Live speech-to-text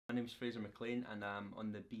My name's Fraser McLean and I'm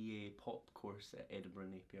on the BA Pop course at Edinburgh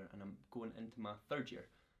Napier and I'm going into my third year.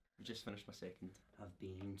 I've just finished my second. I've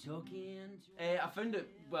been talking I found it,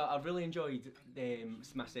 well, I've really enjoyed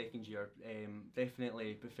my second year.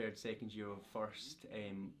 Definitely preferred second year over first,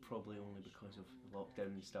 probably only because of lockdown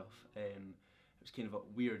and stuff. It was kind of a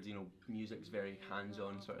weird, you know, music's very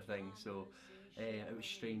hands-on sort of thing, so it was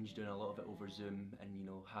strange doing a lot of it over Zoom, and you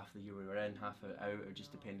know, half the year we were in, half it out, it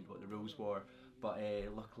just depended what the rules were. But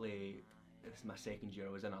luckily, it's my second year, I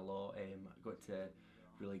was in a lot. I got to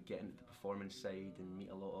really get into the performance side and meet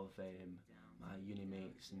a lot of my uni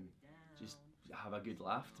mates and just have a good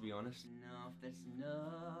laugh, to be honest. Enough, that's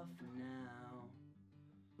enough now.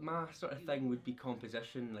 My sort of thing would be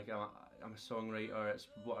composition. Like I'm a songwriter, it's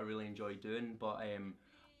what I really enjoy doing, but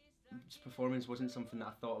performance wasn't something that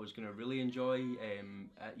I thought I was going to really enjoy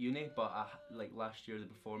at uni, but like last year the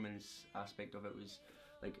performance aspect of it was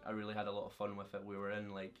like, I really had a lot of fun with it. We were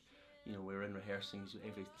in like, you know, we were in rehearsing, so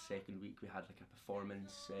every second week we had like a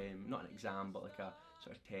performance, not an exam but like a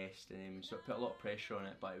sort of test, so it put a lot of pressure on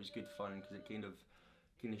it, but it was good fun because it kind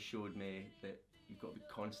of showed me that you've got to be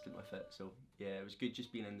constant with it. So yeah, it was good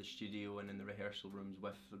just being in the studio and in the rehearsal rooms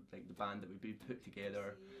with like the band that we'd been put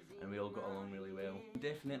together, and we all got along really well.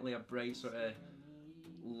 Definitely a bright sort of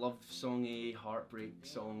love songy, heartbreak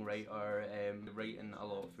songwriter, writing a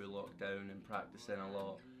lot through lockdown and practicing a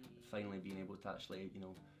lot, finally being able to actually, you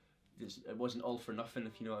know, it wasn't all for nothing,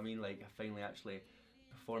 if you know what I mean. Like I finally actually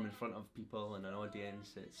perform in front of people and an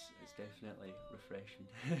audience. It's definitely refreshing.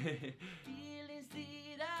 Feelings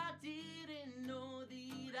that I didn't know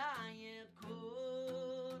that I had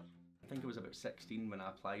caught. I think I was about 16 when I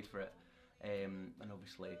applied for it, and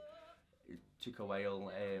obviously it took a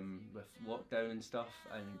while with lockdown and stuff,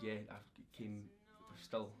 and yeah, we've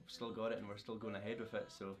still got it and we're still going ahead with it,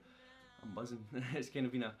 so I'm buzzing. It's kind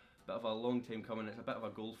of been a bit of a long time coming. It's a bit of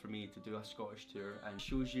a goal for me to do a Scottish tour, and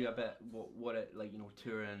shows you a bit what it, like, you know,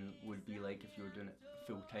 touring would be like if you were doing it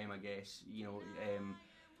full time, I guess. You know,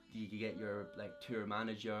 you get your like tour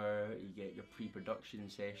manager, you get your pre-production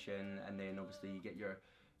session, and then obviously you get your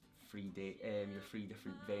free date, your free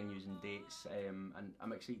different venues and dates, and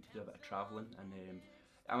I'm excited to do a bit of travelling, and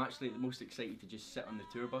I'm actually most excited to just sit on the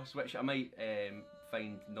tour bus, which I might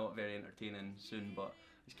find not very entertaining soon, but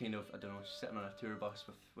it's kind of, I don't know, just sitting on a tour bus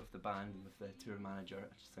with the band and with the tour manager.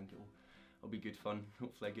 I just think it'll be good fun,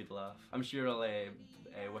 hopefully a good laugh. I'm sure I'll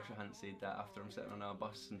wish I hadn't said that after I'm sitting on a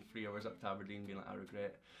bus in 3 hours up to Aberdeen being like, I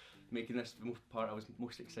regret making this the part I was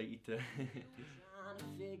most excited to.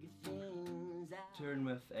 Touring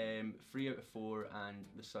with 3 out of 4 and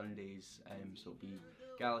the Sundays, so it'll be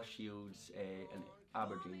Gala Shields in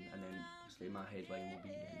Aberdeen, and then obviously my headline will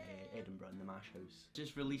be in Edinburgh in the Mash House.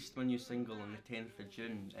 Just released my new single on the 10th of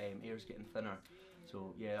June, Air's Getting Thinner,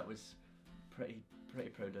 so yeah, that was pretty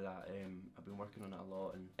proud of that. I've been working on it a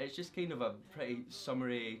lot, and it's just kind of a pretty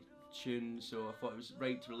summery tune, so I thought it was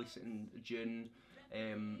right to release it in June.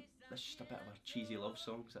 That's just a bit of a cheesy love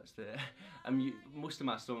song, cause that's the. Most of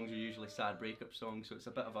my songs are usually sad breakup songs, so it's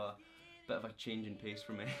a bit of a change in pace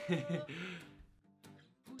for me.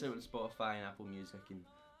 It's out on Spotify and Apple Music and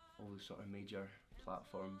all those sort of major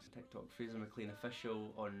platforms. TikTok, Fraser McLean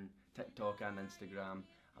Official on TikTok and Instagram,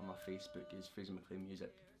 and my Facebook is Fraser McLean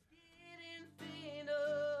Music.